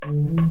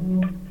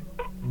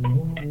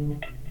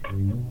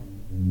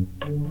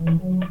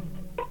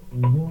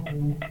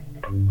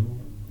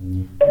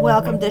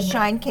Welcome to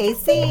Shine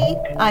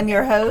KC. I'm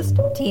your host,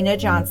 Tina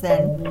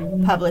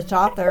Johnson, published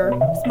author,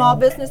 small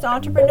business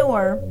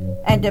entrepreneur,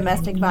 and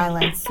domestic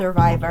violence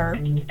survivor.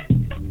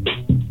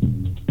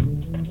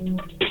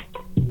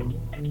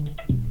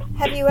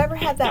 Have you ever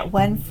had that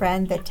one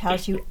friend that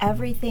tells you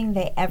everything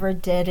they ever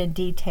did in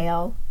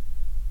detail?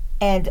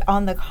 And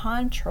on the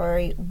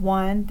contrary,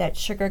 one that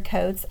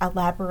sugarcoats,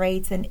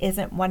 elaborates, and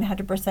isn't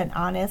 100%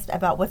 honest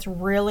about what's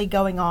really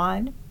going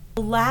on?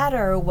 The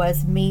latter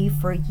was me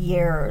for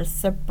years.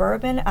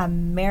 Suburban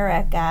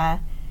America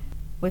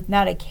with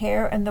not a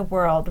care in the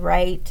world,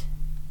 right?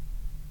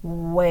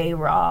 Way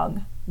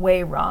wrong.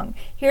 Way wrong.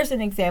 Here's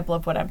an example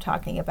of what I'm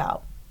talking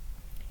about.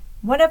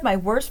 One of my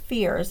worst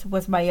fears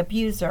was my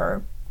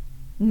abuser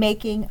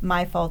making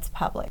my faults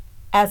public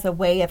as a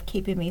way of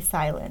keeping me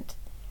silent.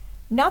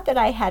 Not that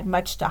I had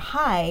much to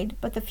hide,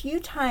 but the few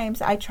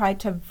times I tried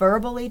to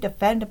verbally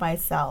defend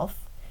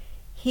myself,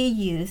 he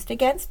used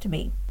against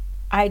me.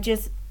 I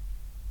just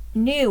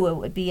knew it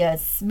would be a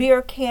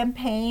smear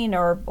campaign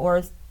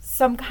or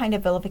some kind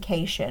of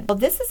vilification. Well,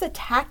 this is a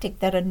tactic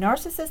that a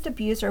narcissist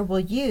abuser will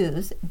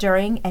use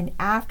during and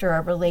after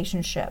a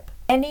relationship.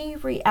 Any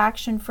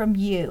reaction from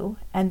you,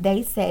 and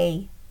they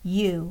say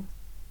you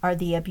are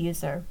the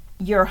abuser.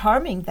 You're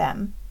harming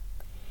them.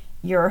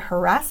 You're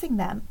harassing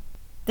them.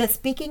 The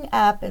speaking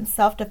up and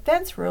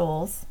self-defense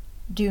rules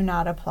do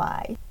not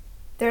apply.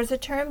 There's a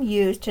term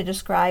used to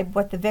describe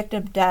what the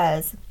victim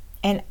does,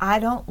 and I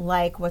don't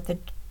like what the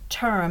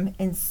term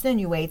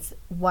insinuates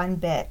one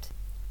bit.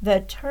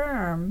 The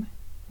term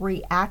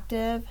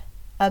reactive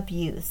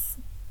abuse.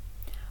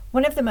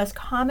 One of the most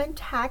common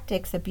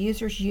tactics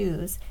abusers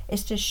use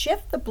is to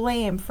shift the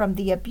blame from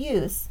the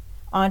abuse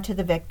onto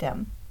the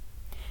victim.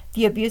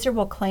 The abuser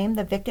will claim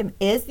the victim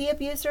is the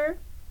abuser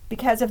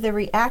because of the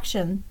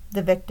reaction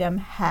the victim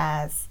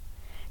has.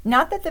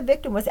 Not that the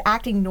victim was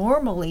acting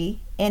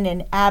normally in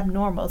an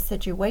abnormal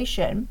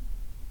situation,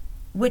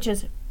 which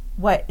is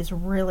what is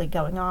really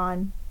going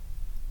on.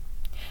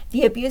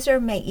 The abuser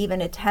may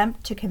even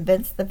attempt to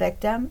convince the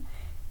victim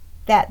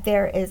that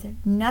there is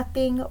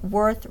nothing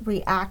worth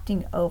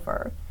reacting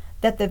over,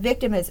 that the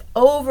victim is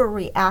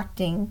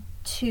overreacting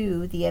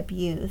to the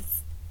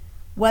abuse.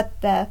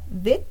 What the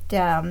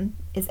victim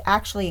is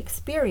actually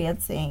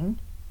experiencing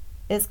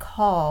is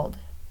called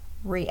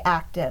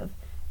reactive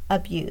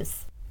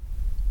abuse.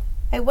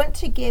 I want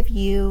to give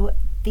you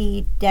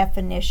the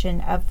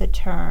definition of the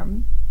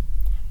term.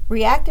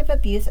 Reactive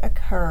abuse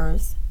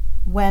occurs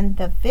when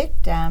the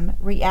victim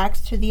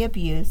reacts to the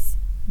abuse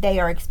they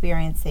are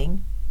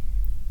experiencing.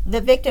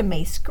 The victim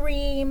may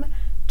scream,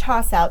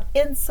 toss out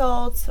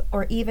insults,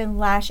 or even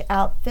lash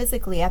out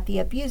physically at the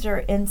abuser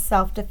in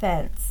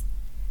self-defense.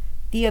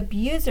 The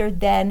abuser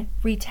then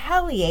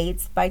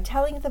retaliates by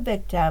telling the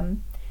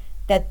victim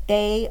that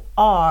they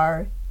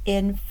are,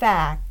 in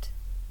fact,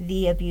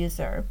 the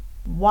abuser.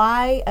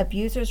 Why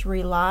abusers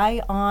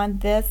rely on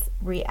this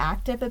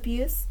reactive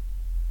abuse?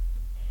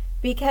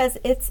 Because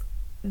it's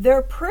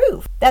their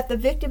proof that the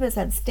victim is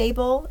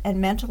unstable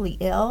and mentally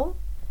ill.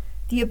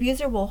 The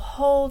abuser will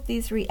hold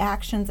these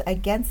reactions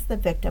against the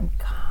victim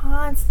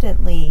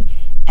constantly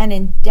and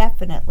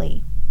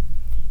indefinitely.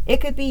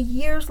 It could be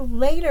years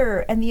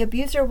later, and the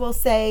abuser will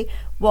say,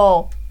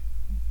 well,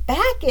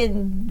 back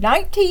in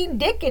 19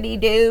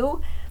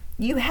 dickety-doo,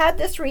 you had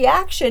this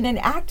reaction and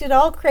acted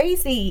all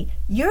crazy.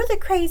 You're the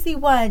crazy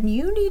one.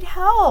 You need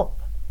help.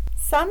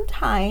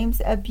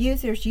 Sometimes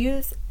abusers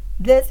use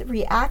this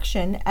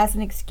reaction as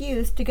an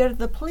excuse to go to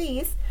the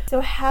police.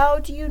 So how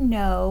do you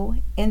know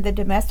in the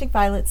domestic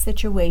violence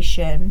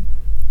situation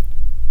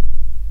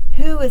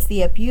who is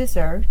the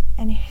abuser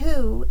and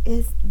who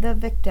is the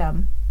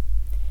victim?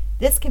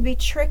 This can be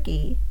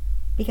tricky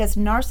because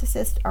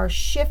narcissists are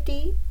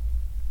shifty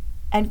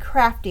and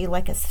crafty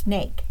like a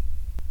snake.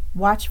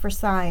 Watch for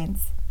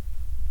signs.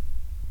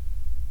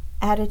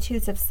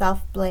 Attitudes of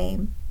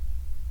self-blame,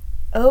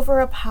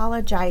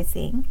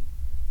 over-apologizing,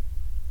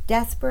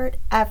 desperate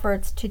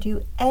efforts to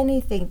do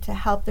anything to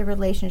help the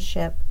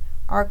relationship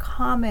are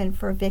common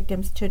for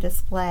victims to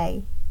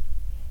display.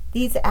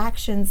 These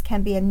actions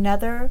can be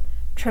another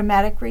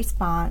traumatic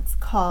response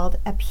called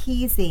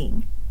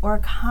appeasing or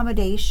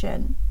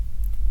accommodation.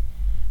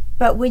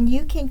 But when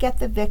you can get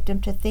the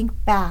victim to think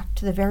back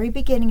to the very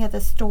beginning of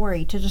the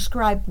story to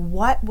describe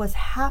what was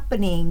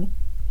happening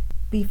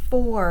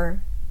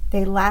before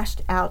they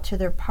lashed out to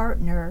their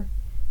partner,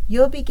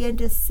 you'll begin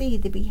to see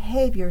the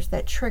behaviors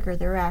that trigger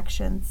their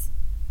actions.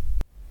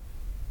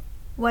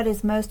 What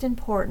is most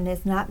important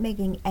is not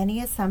making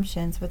any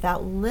assumptions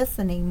without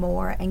listening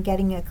more and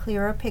getting a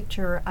clearer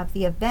picture of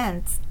the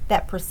events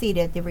that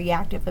preceded the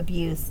reactive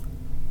abuse.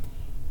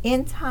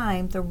 In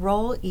time, the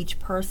role each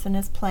person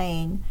is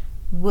playing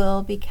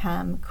will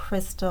become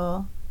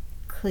crystal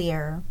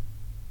clear.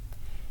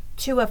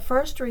 To a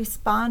first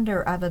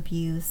responder of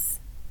abuse,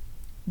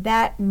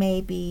 that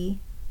may be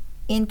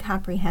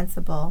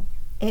incomprehensible.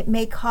 It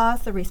may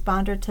cause the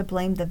responder to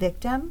blame the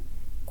victim,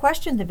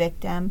 question the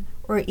victim,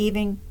 or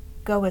even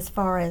go as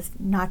far as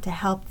not to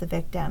help the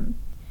victim.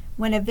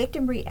 When a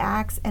victim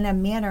reacts in a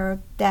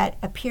manner that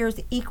appears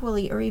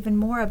equally or even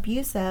more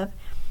abusive,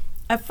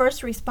 a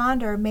first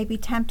responder may be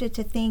tempted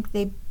to think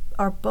they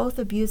are both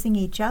abusing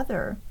each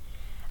other.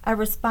 A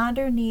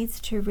responder needs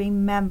to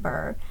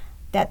remember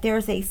that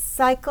there's a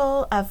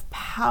cycle of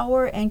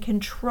power and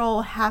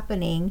control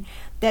happening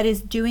that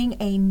is doing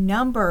a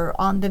number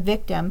on the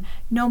victim,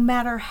 no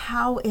matter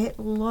how it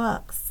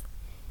looks.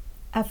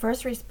 A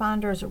first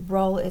responder's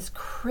role is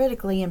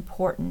critically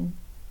important.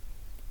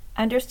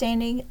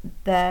 Understanding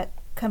the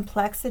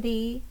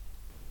complexity,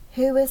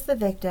 who is the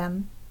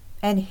victim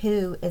and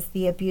who is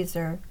the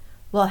abuser,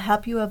 will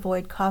help you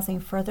avoid causing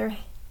further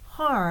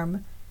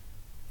harm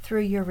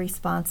through your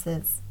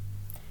responses.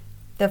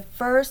 The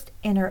first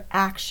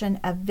interaction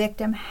a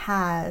victim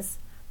has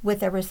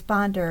with a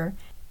responder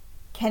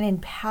can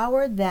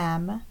empower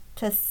them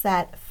to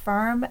set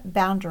firm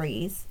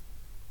boundaries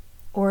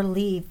or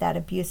leave that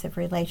abusive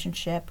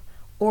relationship,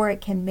 or it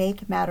can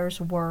make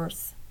matters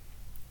worse.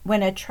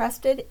 When a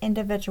trusted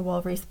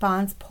individual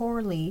responds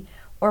poorly,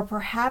 or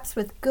perhaps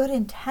with good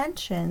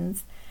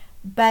intentions,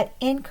 but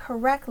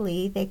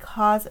incorrectly, they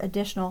cause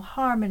additional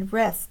harm and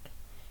risk,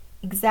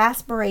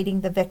 exacerbating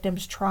the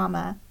victim's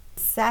trauma.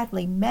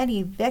 Sadly,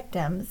 many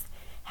victims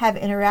have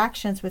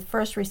interactions with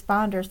first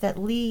responders that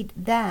lead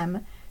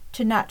them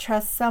to not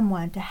trust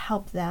someone to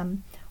help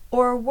them,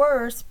 or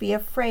worse, be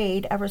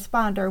afraid a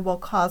responder will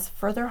cause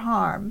further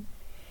harm.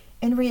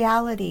 In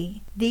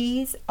reality,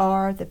 these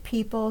are the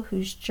people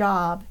whose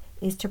job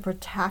is to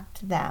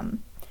protect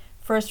them.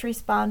 First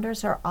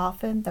responders are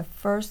often the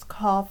first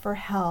call for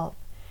help,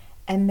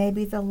 and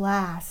maybe the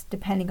last,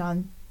 depending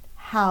on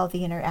how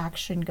the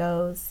interaction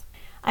goes.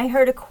 I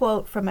heard a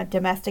quote from a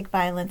domestic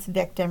violence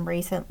victim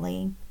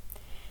recently.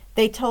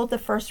 They told the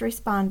first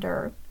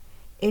responder,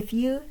 "If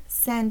you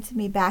send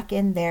me back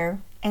in there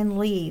and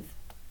leave,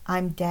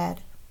 I'm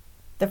dead."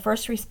 The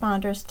first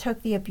responders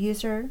took the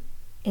abuser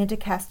into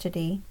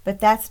custody, but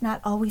that's not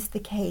always the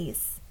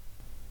case.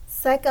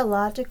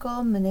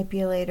 Psychological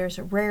manipulators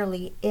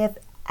rarely, if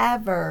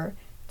ever,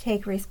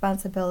 take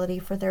responsibility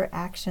for their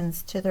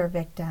actions to their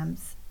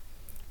victims.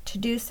 To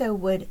do so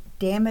would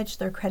damage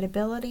their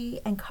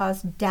credibility and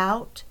cause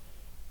doubt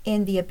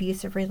in the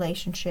abusive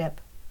relationship.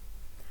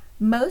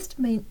 Most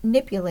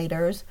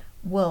manipulators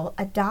will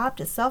adopt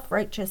a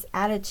self-righteous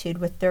attitude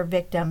with their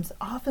victims,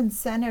 often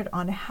centered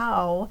on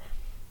how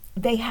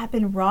they have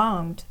been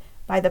wronged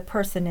by the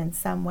person in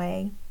some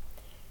way.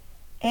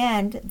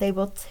 And they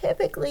will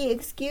typically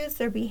excuse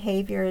their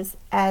behaviors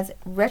as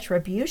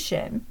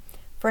retribution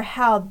for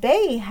how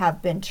they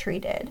have been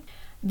treated.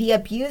 The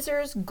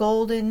abuser's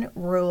golden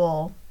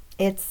rule.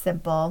 It's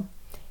simple.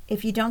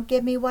 If you don't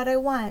give me what I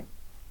want,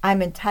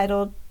 I'm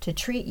entitled to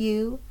treat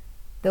you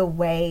the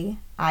way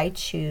I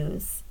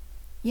choose.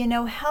 You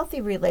know,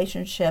 healthy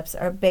relationships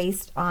are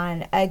based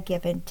on a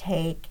give and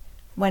take.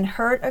 When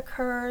hurt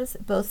occurs,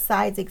 both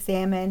sides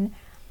examine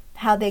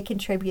how they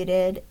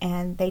contributed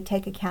and they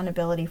take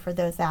accountability for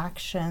those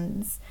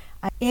actions.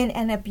 In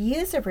an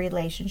abusive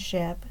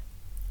relationship,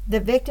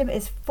 the victim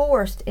is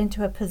forced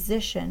into a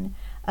position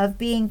of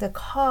being the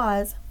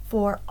cause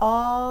for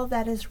all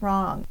that is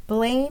wrong.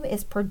 Blame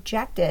is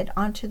projected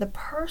onto the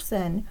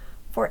person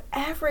for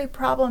every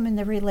problem in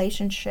the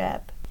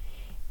relationship.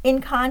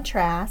 In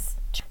contrast,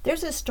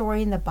 there's a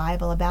story in the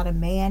Bible about a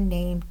man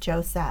named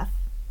Joseph.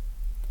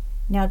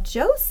 Now,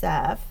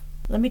 Joseph,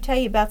 let me tell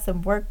you about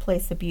some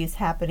workplace abuse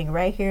happening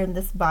right here in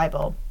this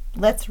Bible.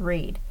 Let's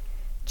read.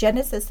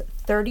 Genesis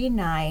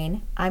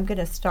 39, I'm going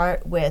to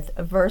start with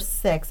verse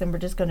 6, and we're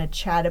just going to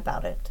chat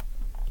about it.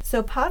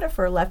 So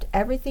Potiphar left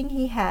everything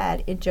he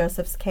had in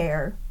Joseph's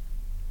care.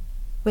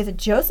 With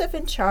Joseph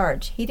in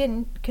charge, he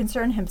didn't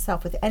concern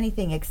himself with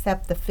anything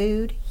except the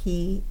food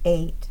he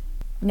ate.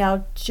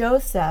 Now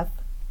Joseph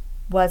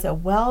was a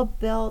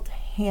well-built,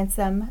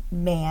 handsome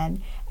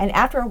man, and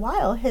after a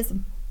while his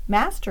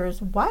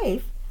master's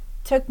wife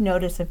took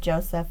notice of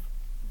Joseph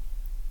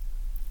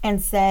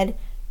and said,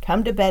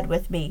 "Come to bed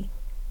with me."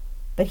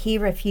 But he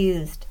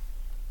refused.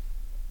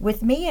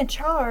 "With me in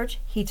charge,"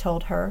 he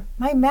told her,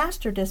 "my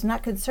master does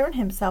not concern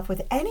himself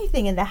with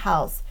anything in the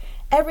house.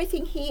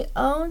 Everything he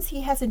owns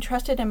he has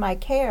entrusted in my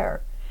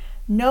care.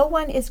 No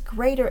one is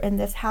greater in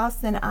this house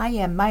than I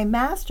am. My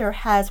master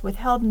has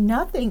withheld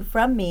nothing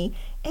from me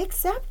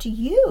except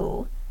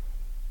you,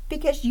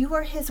 because you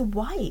are his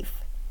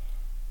wife.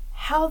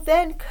 How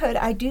then could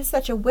I do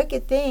such a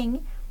wicked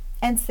thing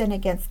and sin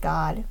against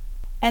God?"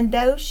 And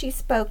though she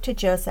spoke to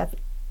Joseph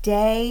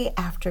day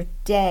after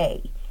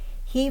day,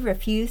 he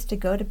refused to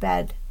go to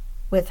bed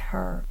with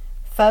her.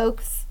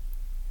 Folks,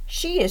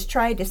 she is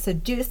trying to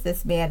seduce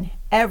this man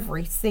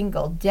every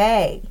single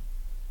day.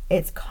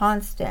 It's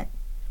constant.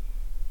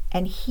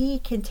 And he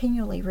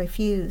continually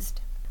refused.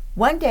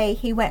 One day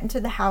he went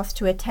into the house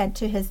to attend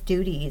to his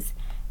duties,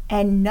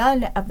 and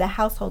none of the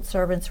household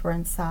servants were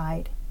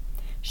inside.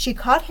 She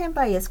caught him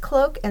by his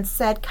cloak and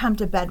said, "Come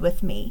to bed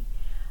with me."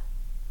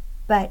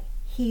 But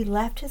he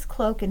left his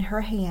cloak in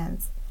her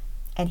hands,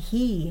 and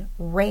he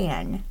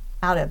ran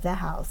out of the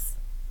house.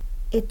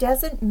 It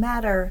doesn't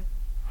matter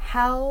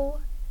how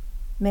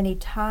many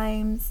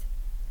times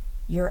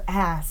you're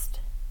asked,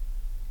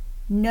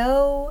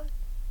 no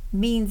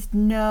means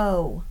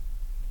no,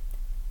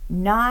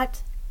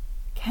 not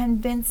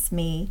convince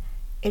me.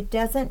 It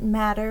doesn't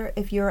matter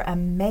if you're a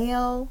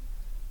male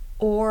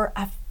or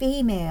a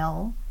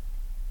female,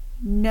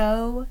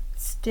 no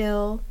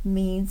still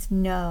means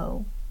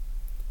no.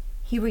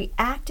 He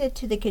reacted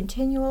to the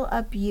continual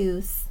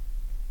abuse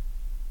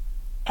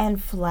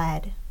and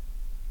fled.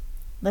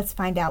 Let's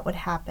find out what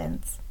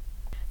happens.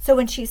 So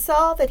when she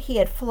saw that he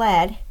had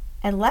fled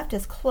and left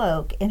his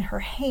cloak in her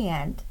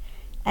hand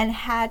and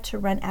had to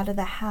run out of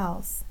the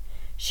house,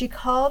 she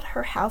called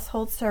her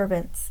household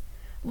servants.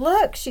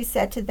 Look, she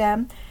said to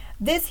them,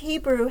 this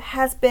Hebrew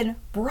has been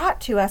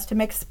brought to us to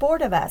make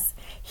sport of us.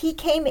 He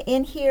came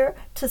in here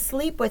to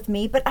sleep with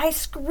me, but I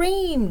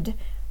screamed.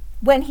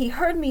 When he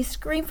heard me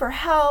scream for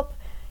help,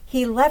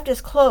 he left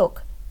his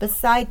cloak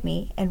beside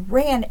me and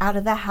ran out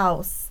of the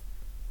house.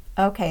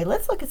 Okay,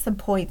 let's look at some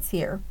points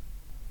here.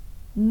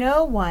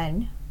 No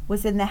one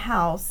was in the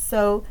house,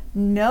 so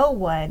no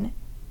one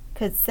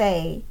could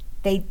say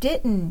they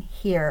didn't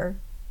hear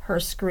her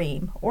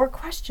scream or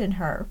question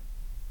her.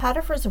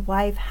 Potiphar's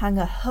wife hung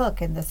a hook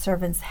in the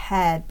servant's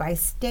head by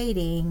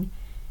stating,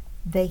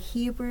 the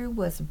Hebrew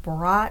was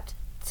brought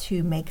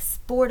to make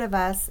sport of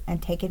us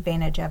and take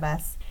advantage of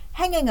us.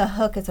 Hanging a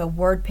hook is a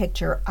word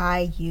picture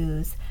I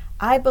use.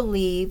 I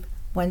believe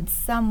when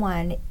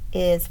someone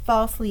is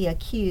falsely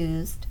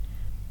accused,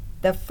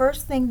 the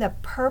first thing the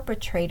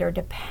perpetrator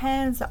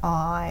depends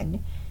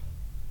on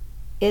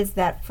is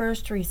that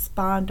first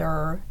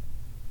responder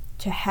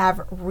to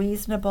have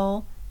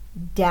reasonable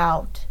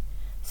doubt.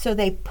 So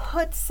they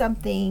put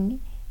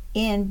something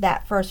in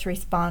that first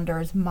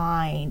responder's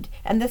mind.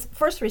 And this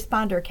first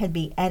responder can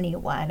be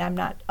anyone. I'm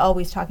not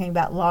always talking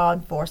about law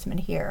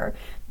enforcement here,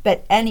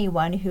 but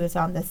anyone who is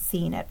on the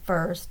scene at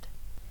first.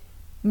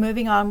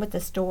 Moving on with the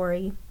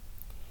story.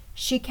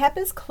 She kept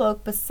his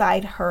cloak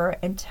beside her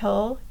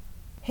until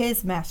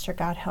his master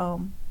got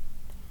home.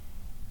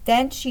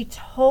 Then she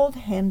told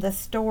him the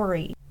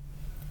story.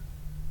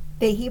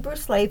 The Hebrew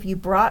slave you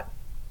brought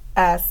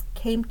us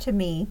came to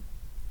me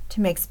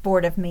to make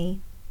sport of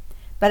me.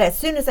 But as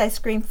soon as I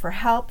screamed for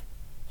help,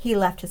 he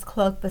left his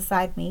cloak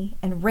beside me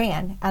and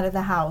ran out of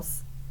the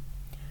house.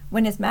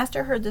 When his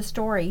master heard the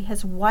story,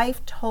 his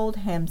wife told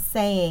him,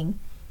 saying,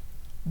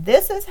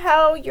 this is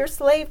how your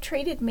slave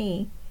treated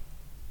me.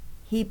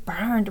 He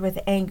burned with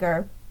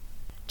anger.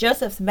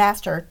 Joseph's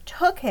master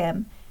took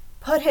him,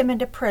 put him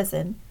into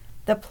prison,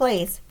 the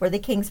place where the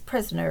king's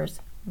prisoners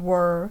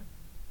were.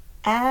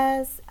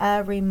 As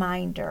a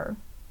reminder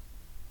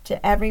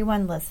to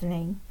everyone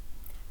listening,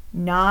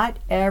 not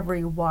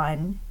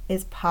everyone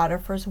is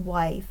Potiphar's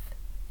wife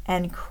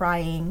and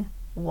crying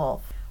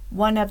wolf.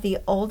 One of the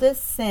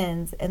oldest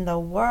sins in the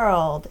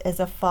world is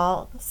a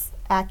false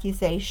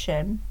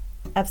accusation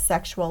of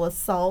sexual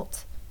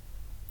assault,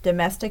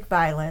 domestic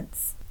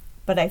violence,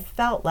 but I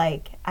felt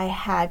like I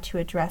had to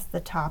address the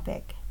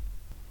topic.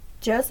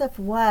 Joseph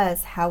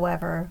was,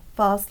 however,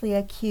 falsely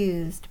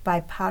accused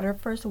by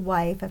Potiphar's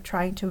wife of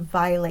trying to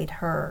violate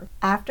her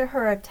after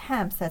her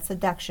attempts at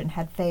seduction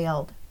had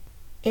failed.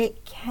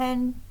 It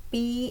can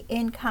be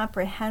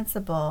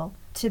incomprehensible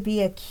to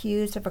be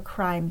accused of a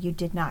crime you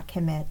did not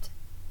commit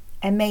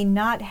and may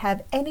not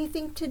have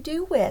anything to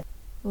do with,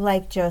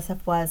 like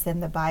Joseph was in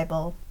the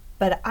Bible.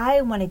 But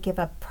I want to give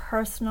a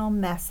personal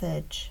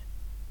message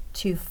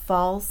to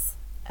false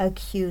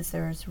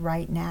accusers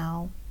right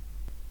now.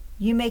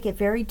 You make it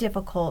very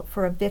difficult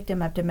for a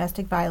victim of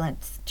domestic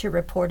violence to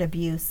report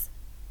abuse.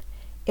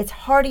 It's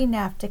hard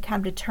enough to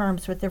come to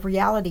terms with the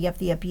reality of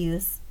the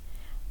abuse,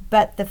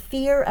 but the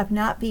fear of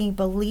not being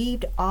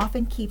believed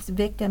often keeps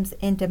victims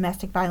in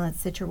domestic violence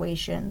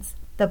situations.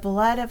 The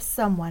blood of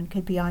someone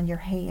could be on your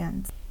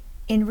hands.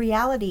 In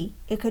reality,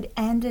 it could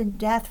end in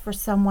death for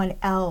someone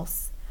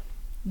else.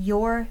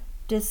 Your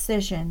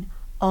decision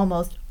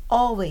almost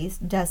always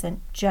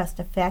doesn't just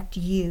affect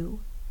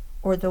you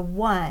or the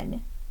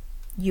one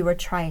you are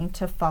trying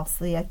to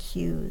falsely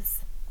accuse.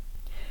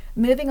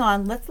 Moving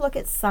on, let's look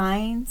at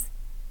signs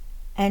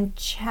and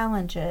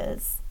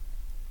challenges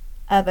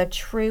of a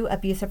true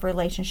abusive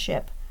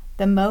relationship.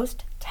 The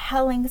most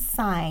telling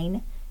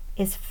sign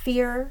is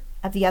fear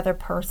of the other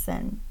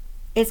person.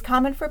 It's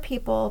common for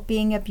people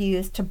being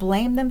abused to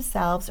blame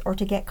themselves or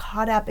to get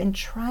caught up in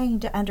trying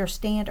to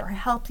understand or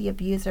help the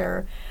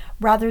abuser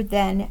rather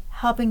than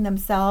helping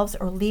themselves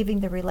or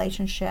leaving the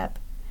relationship.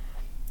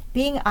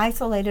 Being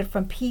isolated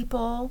from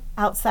people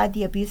outside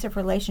the abusive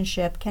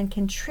relationship can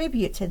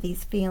contribute to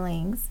these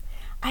feelings.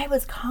 I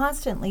was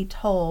constantly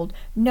told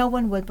no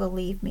one would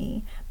believe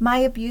me. My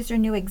abuser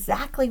knew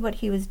exactly what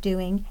he was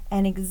doing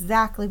and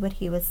exactly what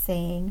he was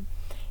saying.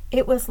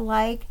 It was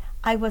like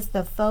I was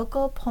the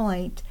focal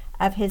point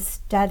of his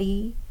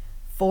study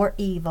for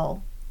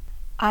evil.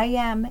 I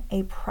am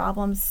a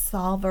problem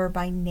solver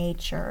by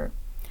nature,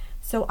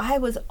 so I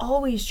was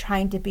always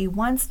trying to be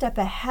one step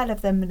ahead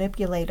of the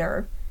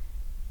manipulator.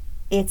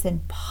 It's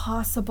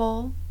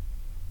impossible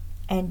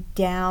and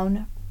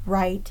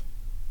downright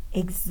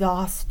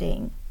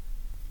exhausting.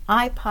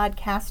 I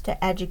podcast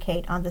to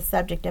educate on the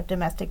subject of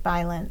domestic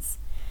violence.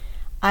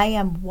 I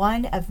am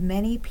one of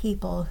many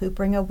people who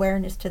bring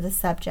awareness to the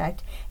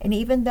subject, and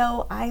even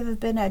though I have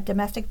been a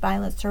domestic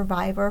violence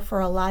survivor for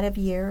a lot of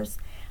years,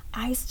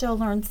 I still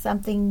learn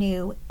something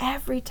new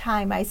every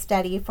time I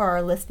study for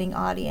our listening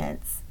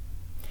audience.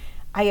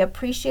 I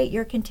appreciate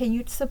your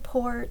continued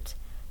support,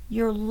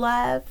 your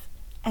love,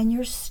 and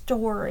your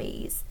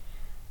stories.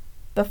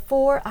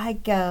 Before I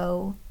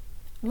go,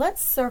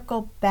 let's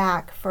circle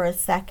back for a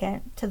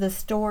second to the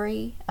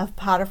story of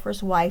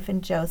Potiphar's wife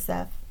and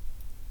Joseph.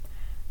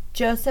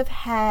 Joseph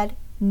had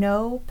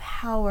no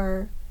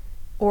power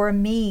or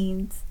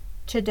means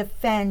to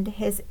defend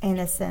his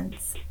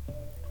innocence.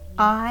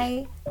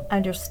 I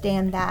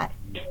understand that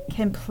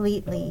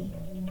completely.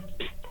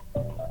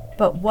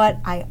 But what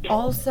I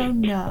also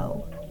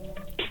know,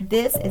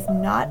 this is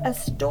not a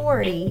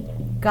story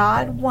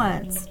God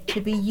wants to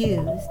be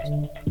used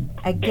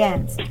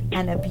against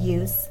an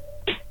abuse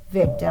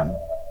victim.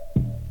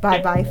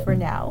 Bye-bye for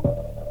now.